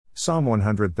Psalm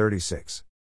 136.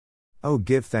 O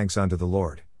give thanks unto the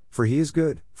Lord, for he is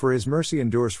good, for his mercy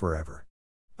endures forever.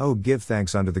 O give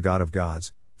thanks unto the God of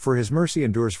gods, for his mercy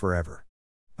endures forever.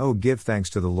 O give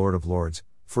thanks to the Lord of lords,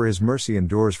 for his mercy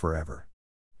endures forever.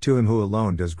 To him who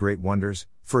alone does great wonders,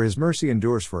 for his mercy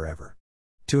endures forever.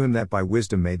 To him that by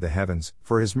wisdom made the heavens,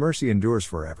 for his mercy endures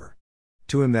forever.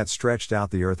 To him that stretched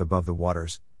out the earth above the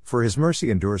waters, for his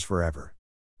mercy endures forever.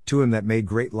 To him that made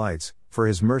great lights, for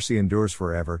his mercy endures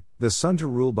forever, the sun to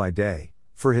rule by day,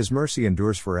 for his mercy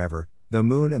endures forever, the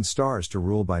moon and stars to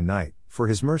rule by night, for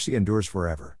his mercy endures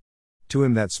forever. To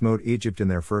him that smote Egypt in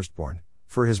their firstborn,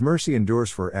 for his mercy endures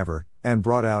forever, and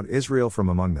brought out Israel from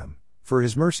among them, for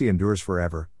his mercy endures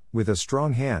forever, with a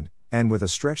strong hand, and with a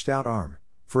stretched out arm,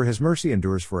 for his mercy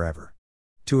endures forever.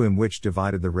 To him which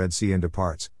divided the Red Sea into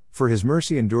parts, for his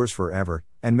mercy endures forever,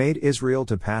 and made Israel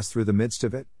to pass through the midst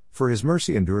of it, for his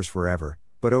mercy endures forever,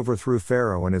 but overthrew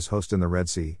Pharaoh and his host in the Red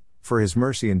Sea, for his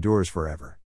mercy endures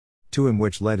forever. To him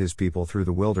which led his people through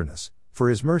the wilderness, for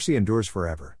his mercy endures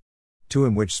forever. To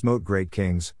him which smote great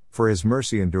kings, for his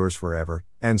mercy endures forever,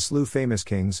 and slew famous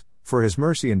kings, for his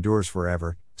mercy endures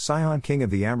forever, Sihon king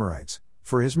of the Amorites,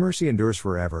 for his mercy endures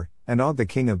forever, and Og the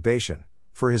king of Bashan,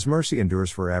 for his mercy endures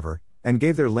forever, and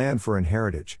gave their land for an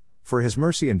heritage, for his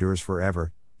mercy endures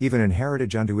forever, even an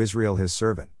heritage unto Israel his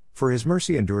servant, for his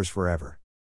mercy endures forever.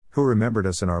 Who remembered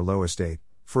us in our low estate,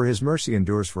 for his mercy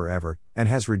endures forever, and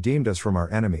has redeemed us from our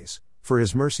enemies, for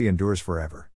his mercy endures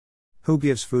forever. Who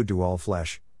gives food to all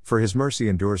flesh, for his mercy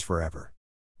endures forever.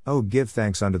 O give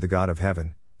thanks unto the God of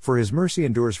heaven, for his mercy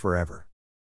endures forever.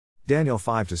 Daniel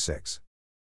 5-6.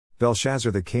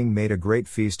 Belshazzar the king made a great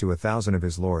feast to 1,000 of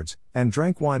his lords, and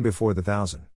drank wine before the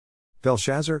 1,000.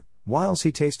 Belshazzar, whiles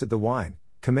he tasted the wine,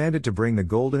 commanded to bring the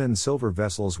golden and silver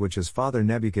vessels which his father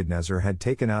Nebuchadnezzar had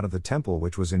taken out of the temple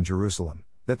which was in Jerusalem,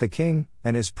 that the king,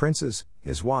 and his princes,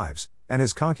 his wives, and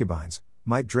his concubines,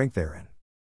 might drink therein.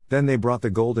 Then they brought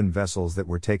the golden vessels that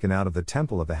were taken out of the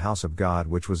temple of the house of God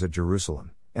which was at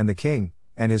Jerusalem, and the king,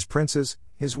 and his princes,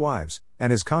 his wives,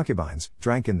 and his concubines,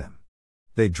 drank in them.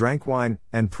 They drank wine,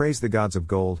 and praised the gods of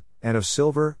gold, and of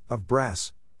silver, of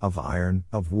brass, of iron,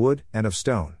 of wood, and of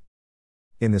stone.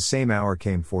 In the same hour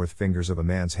came forth fingers of a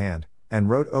man's hand, and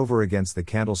wrote over against the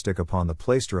candlestick upon the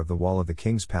plaister of the wall of the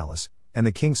king's palace, and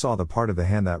the king saw the part of the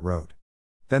hand that wrote.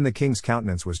 Then the king's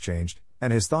countenance was changed,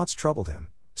 and his thoughts troubled him,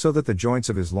 so that the joints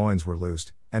of his loins were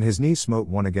loosed, and his knees smote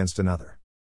one against another.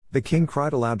 The king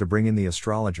cried aloud to bring in the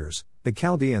astrologers, the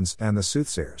Chaldeans, and the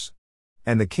soothsayers.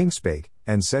 And the king spake,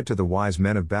 and said to the wise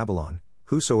men of Babylon,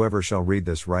 Whosoever shall read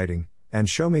this writing, and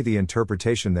show me the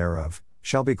interpretation thereof,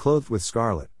 shall be clothed with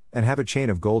scarlet, and have a chain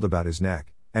of gold about his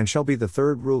neck, and shall be the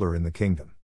third ruler in the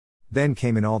kingdom. Then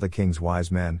came in all the king's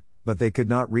wise men, but they could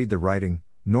not read the writing,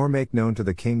 nor make known to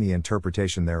the king the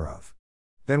interpretation thereof.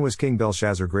 Then was King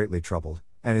Belshazzar greatly troubled,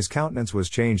 and his countenance was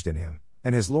changed in him,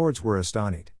 and his lords were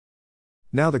astonied.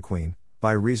 Now the queen,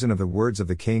 by reason of the words of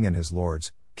the king and his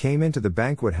lords, came into the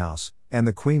banquet house, and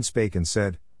the queen spake and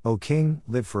said, O king,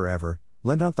 live forever,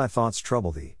 let not thy thoughts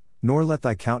trouble thee, nor let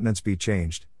thy countenance be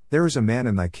changed. There is a man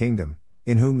in thy kingdom,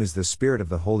 in whom is the spirit of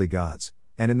the holy gods,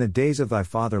 and in the days of thy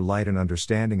father light and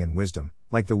understanding and wisdom,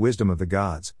 like the wisdom of the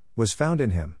gods, was found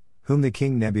in him, whom the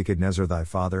king Nebuchadnezzar thy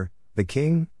father, the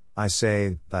king, I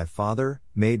say, thy father,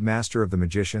 made master of the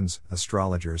magicians,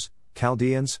 astrologers,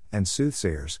 Chaldeans, and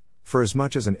soothsayers, for as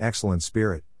much as an excellent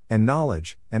spirit, and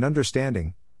knowledge, and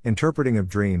understanding, interpreting of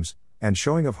dreams, and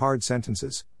showing of hard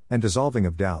sentences, and dissolving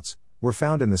of doubts, were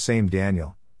found in the same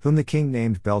Daniel, whom the king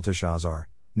named Belteshazzar.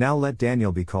 Now let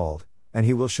Daniel be called, and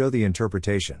he will show the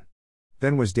interpretation.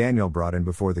 Then was Daniel brought in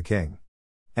before the king.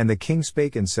 And the king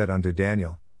spake and said unto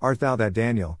Daniel, Art thou that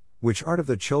Daniel, which art of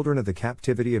the children of the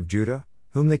captivity of Judah,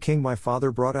 whom the king my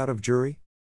father brought out of Juri?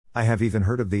 I have even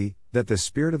heard of thee, that the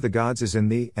spirit of the gods is in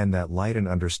thee, and that light and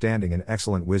understanding and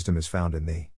excellent wisdom is found in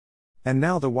thee. And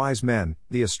now the wise men,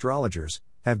 the astrologers,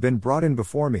 have been brought in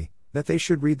before me, that they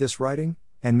should read this writing,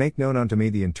 and make known unto me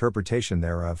the interpretation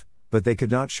thereof, but they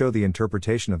could not show the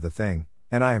interpretation of the thing.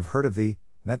 And I have heard of thee,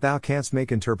 that thou canst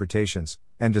make interpretations,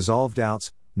 and dissolve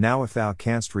doubts. Now if thou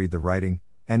canst read the writing,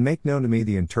 and make known to me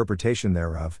the interpretation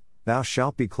thereof, thou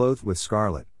shalt be clothed with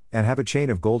scarlet, and have a chain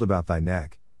of gold about thy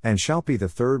neck, and shalt be the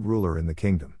third ruler in the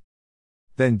kingdom.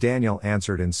 Then Daniel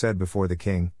answered and said before the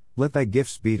king, Let thy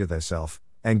gifts be to thyself,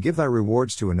 and give thy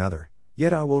rewards to another,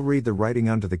 yet I will read the writing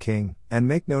unto the king, and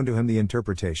make known to him the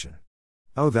interpretation.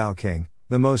 O thou king,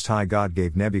 the Most High God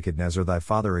gave Nebuchadnezzar thy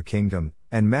father a kingdom,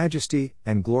 and majesty,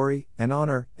 and glory, and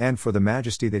honor, and for the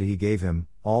majesty that he gave him,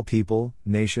 all people,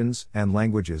 nations, and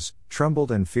languages,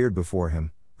 trembled and feared before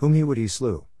him, whom he would he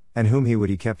slew, and whom he would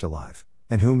he kept alive,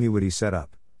 and whom he would he set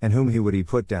up, and whom he would he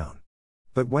put down.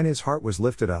 But when his heart was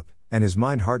lifted up, and his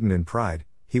mind hardened in pride,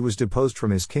 he was deposed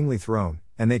from his kingly throne,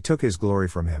 and they took his glory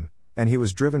from him, and he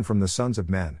was driven from the sons of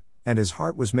men, and his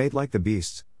heart was made like the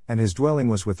beasts, and his dwelling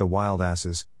was with the wild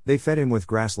asses, they fed him with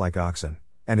grass like oxen,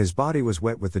 and his body was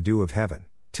wet with the dew of heaven,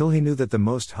 till he knew that the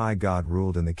Most High God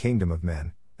ruled in the kingdom of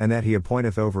men, and that he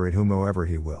appointeth over it whomsoever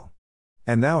he will.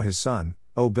 And thou his son,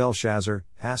 O Belshazzar,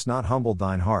 hast not humbled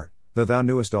thine heart, though thou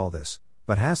knewest all this,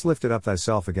 but hast lifted up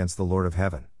thyself against the Lord of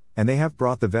heaven, and they have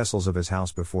brought the vessels of his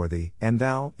house before thee, and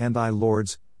thou, and thy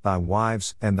lords, thy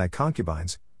wives, and thy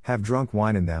concubines, have drunk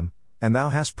wine in them, and thou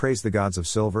hast praised the gods of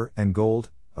silver, and gold,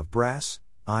 of brass,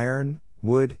 iron,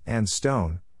 wood, and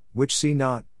stone, which see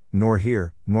not, nor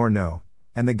hear, nor know,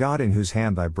 and the God in whose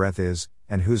hand thy breath is,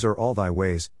 and whose are all thy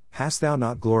ways, hast thou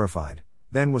not glorified.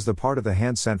 Then was the part of the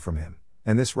hand sent from him,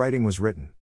 and this writing was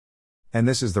written. And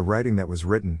this is the writing that was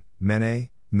written, Mene,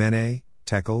 Mene,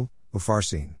 Tekel,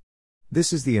 Upharsin.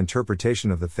 This is the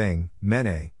interpretation of the thing,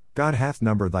 Mene, God hath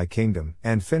numbered thy kingdom,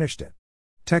 and finished it.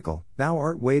 Tekel, thou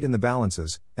art weighed in the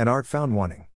balances, and art found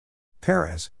wanting.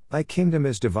 Peres, thy kingdom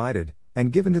is divided,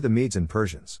 and given to the Medes and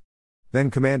Persians. Then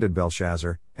commanded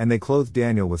Belshazzar, and they clothed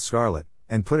Daniel with scarlet,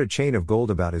 and put a chain of gold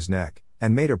about his neck,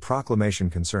 and made a proclamation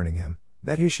concerning him,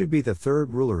 that he should be the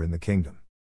third ruler in the kingdom.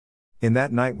 In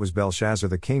that night was Belshazzar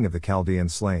the king of the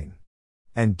Chaldeans slain.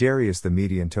 And Darius the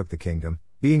Median took the kingdom,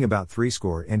 being about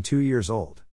 62 years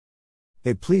old.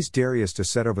 It pleased Darius to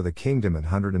set over the kingdom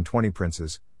 120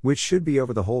 princes, which should be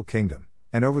over the whole kingdom,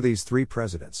 and over these 3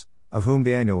 presidents, of whom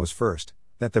Daniel was first,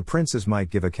 that the princes might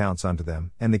give accounts unto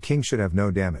them, and the king should have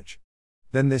no damage.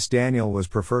 Then this Daniel was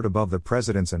preferred above the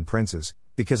presidents and princes,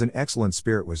 because an excellent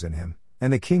spirit was in him,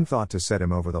 and the king thought to set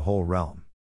him over the whole realm.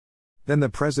 Then the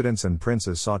presidents and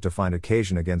princes sought to find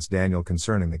occasion against Daniel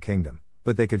concerning the kingdom,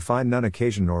 but they could find none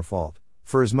occasion nor fault,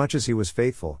 for as much as he was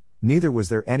faithful, neither was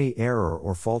there any error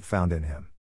or fault found in him.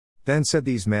 Then said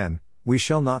these men, We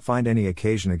shall not find any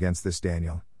occasion against this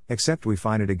Daniel, except we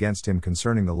find it against him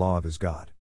concerning the law of his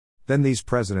God. Then these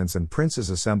presidents and princes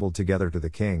assembled together to the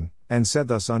king, and said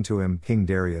thus unto him, King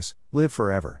Darius, live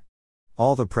forever.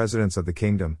 All the presidents of the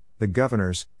kingdom, the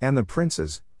governors, and the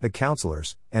princes, the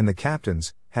counselors, and the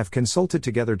captains, have consulted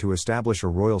together to establish a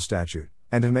royal statute,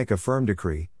 and to make a firm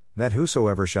decree, that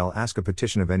whosoever shall ask a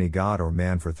petition of any god or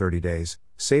man for 30 days,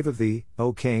 save of thee,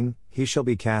 O king, he shall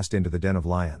be cast into the den of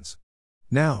lions.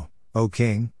 Now, O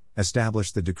king,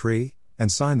 establish the decree,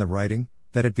 and sign the writing,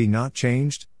 that it be not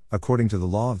changed, according to the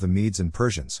law of the Medes and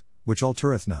Persians, which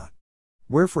altereth not.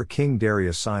 Wherefore King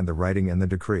Darius signed the writing and the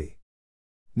decree.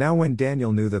 Now when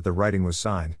Daniel knew that the writing was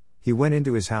signed, he went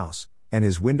into his house, and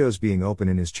his windows being open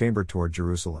in his chamber toward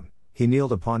Jerusalem, he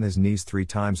kneeled upon his knees 3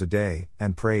 times a day,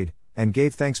 and prayed, and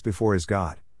gave thanks before his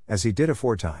God, as he did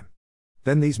aforetime.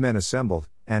 Then these men assembled,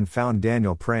 and found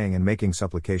Daniel praying and making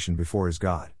supplication before his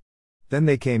God. Then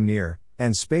they came near,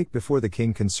 and spake before the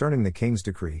king concerning the king's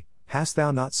decree, Hast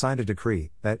thou not signed a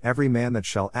decree, that every man that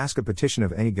shall ask a petition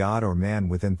of any god or man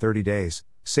within 30 days,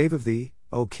 save of thee,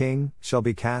 O king, shall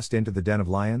be cast into the den of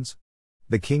lions?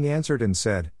 The king answered and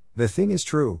said, The thing is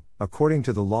true, according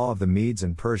to the law of the Medes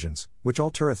and Persians, which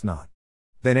altereth not.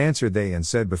 Then answered they and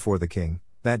said before the king,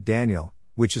 That Daniel,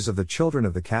 which is of the children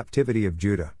of the captivity of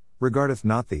Judah, regardeth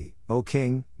not thee, O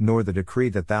king, nor the decree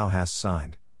that thou hast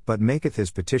signed, but maketh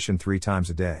his petition 3 times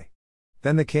a day.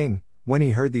 Then the king, when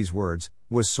he heard these words,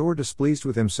 was sore displeased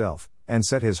with himself, and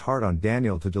set his heart on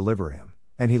Daniel to deliver him,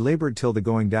 and he labored till the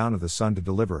going down of the sun to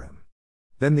deliver him.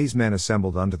 Then these men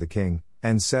assembled unto the king,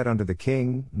 and said unto the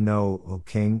king, Know, O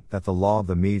king, that the law of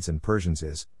the Medes and Persians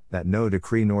is, that no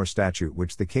decree nor statute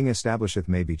which the king establisheth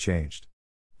may be changed.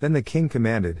 Then the king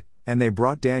commanded, and they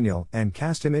brought Daniel, and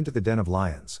cast him into the den of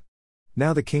lions.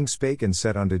 Now the king spake and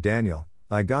said unto Daniel,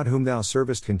 Thy God whom thou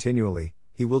servest continually,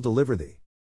 he will deliver thee.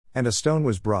 And a stone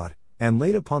was brought, and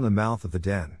laid upon the mouth of the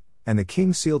den, and the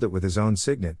king sealed it with his own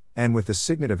signet, and with the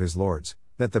signet of his lords,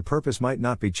 that the purpose might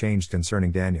not be changed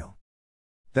concerning Daniel.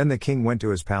 Then the king went to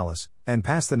his palace, and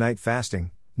passed the night fasting,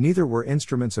 neither were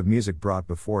instruments of music brought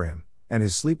before him, and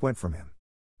his sleep went from him.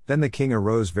 Then the king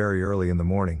arose very early in the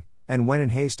morning, and went in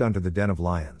haste unto the den of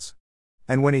lions.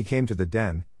 And when he came to the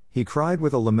den, he cried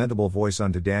with a lamentable voice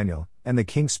unto Daniel, and the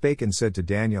king spake and said to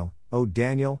Daniel, O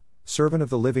Daniel, servant of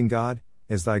the living God,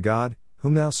 is thy God,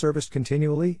 whom thou servest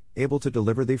continually, able to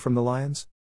deliver thee from the lions?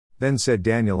 Then said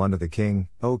Daniel unto the king,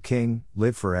 O king,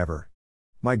 live forever.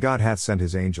 My God hath sent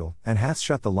his angel, and hath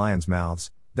shut the lions' mouths,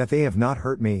 that they have not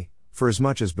hurt me,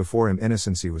 forasmuch as before him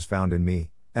innocency was found in me,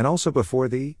 and also before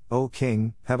thee, O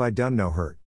king, have I done no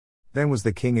hurt. Then was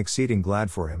the king exceeding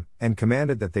glad for him, and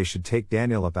commanded that they should take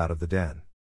Daniel up out of the den.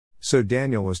 So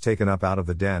Daniel was taken up out of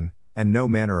the den, and no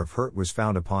manner of hurt was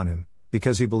found upon him,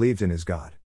 because he believed in his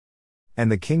God.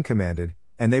 And the king commanded,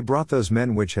 and they brought those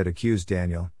men which had accused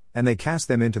Daniel, and they cast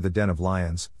them into the den of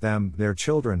lions, them, their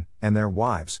children, and their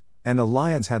wives, and the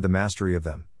lions had the mastery of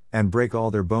them, and brake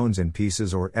all their bones in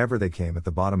pieces or ever they came at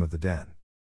the bottom of the den.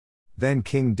 Then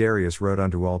King Darius wrote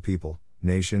unto all people,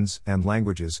 nations, and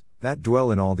languages, that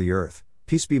dwell in all the earth,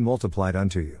 peace be multiplied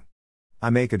unto you. I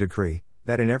make a decree,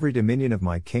 that in every dominion of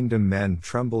my kingdom men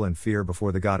tremble and fear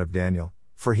before the God of Daniel,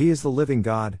 for he is the living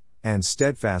God, and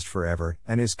steadfast forever,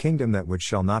 and his kingdom that which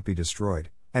shall not be destroyed,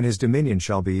 and his dominion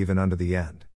shall be even unto the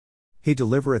end. He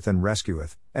delivereth and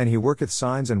rescueth, and he worketh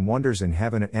signs and wonders in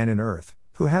heaven and in earth,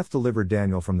 who hath delivered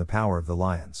Daniel from the power of the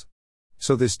lions.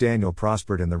 So this Daniel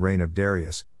prospered in the reign of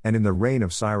Darius, and in the reign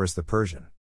of Cyrus the Persian.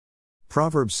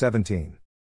 Proverbs 17.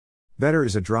 Better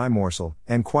is a dry morsel,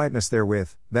 and quietness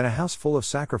therewith, than a house full of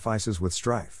sacrifices with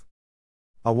strife.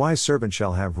 A wise servant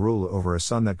shall have rule over a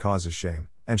son that causes shame,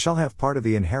 and shall have part of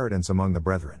the inheritance among the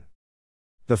brethren.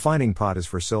 The fining pot is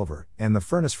for silver, and the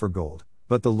furnace for gold,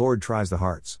 but the Lord tries the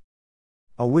hearts.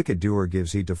 A wicked doer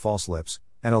gives heed to false lips,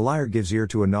 and a liar gives ear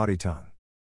to a naughty tongue.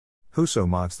 Whoso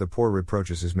mocks the poor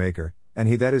reproaches his maker, and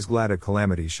he that is glad at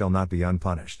calamity shall not be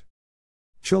unpunished.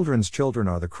 Children's children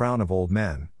are the crown of old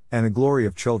men, and the glory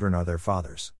of children are their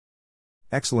fathers.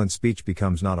 Excellent speech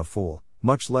becomes not a fool,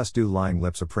 much less do lying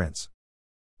lips a prince.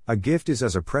 A gift is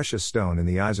as a precious stone in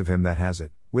the eyes of him that has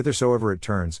it, whithersoever it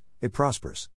turns, it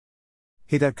prospers.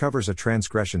 He that covers a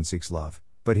transgression seeks love,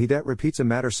 but he that repeats a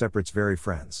matter separates very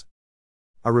friends.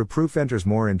 A reproof enters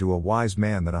more into a wise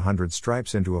man than 100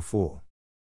 stripes into a fool.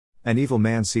 An evil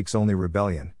man seeks only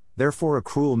rebellion, therefore a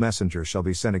cruel messenger shall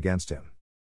be sent against him.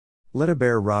 Let a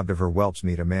bear robbed of her whelps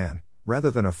meet a man,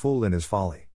 rather than a fool in his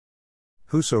folly.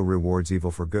 Whoso rewards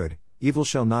evil for good, evil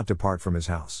shall not depart from his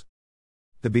house.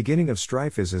 The beginning of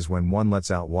strife is as when one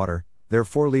lets out water,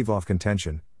 therefore leave off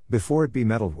contention, before it be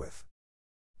meddled with.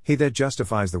 He that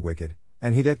justifies the wicked,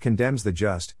 and he that condemns the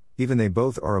just, even they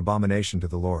both are abomination to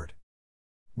the Lord.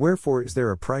 Wherefore is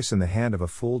there a price in the hand of a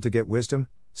fool to get wisdom,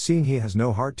 seeing he has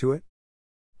no heart to it?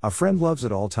 A friend loves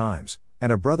at all times,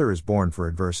 and a brother is born for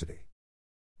adversity.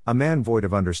 A man void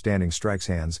of understanding strikes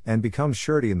hands, and becomes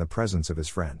surety in the presence of his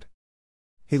friend.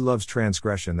 He loves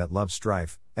transgression that loves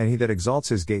strife, and he that exalts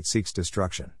his gate seeks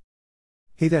destruction.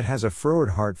 He that has a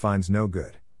froward heart finds no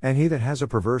good, and he that has a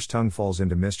perverse tongue falls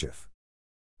into mischief.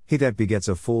 He that begets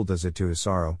a fool does it to his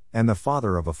sorrow, and the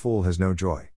father of a fool has no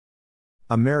joy.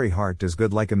 A merry heart does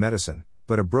good like a medicine,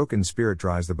 but a broken spirit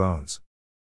dries the bones.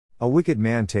 A wicked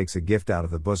man takes a gift out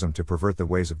of the bosom to pervert the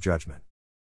ways of judgment.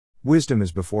 Wisdom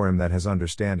is before him that has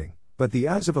understanding, but the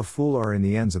eyes of a fool are in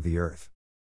the ends of the earth.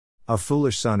 A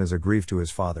foolish son is a grief to his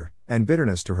father, and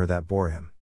bitterness to her that bore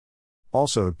him.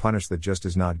 Also to punish the just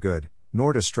is not good,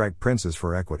 nor to strike princes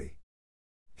for equity.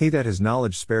 He that has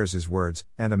knowledge spares his words,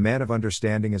 and a man of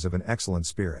understanding is of an excellent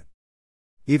spirit.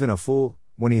 Even a fool,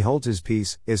 when he holds his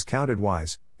peace, is counted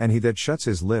wise, and he that shuts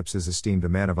his lips is esteemed a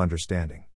man of understanding.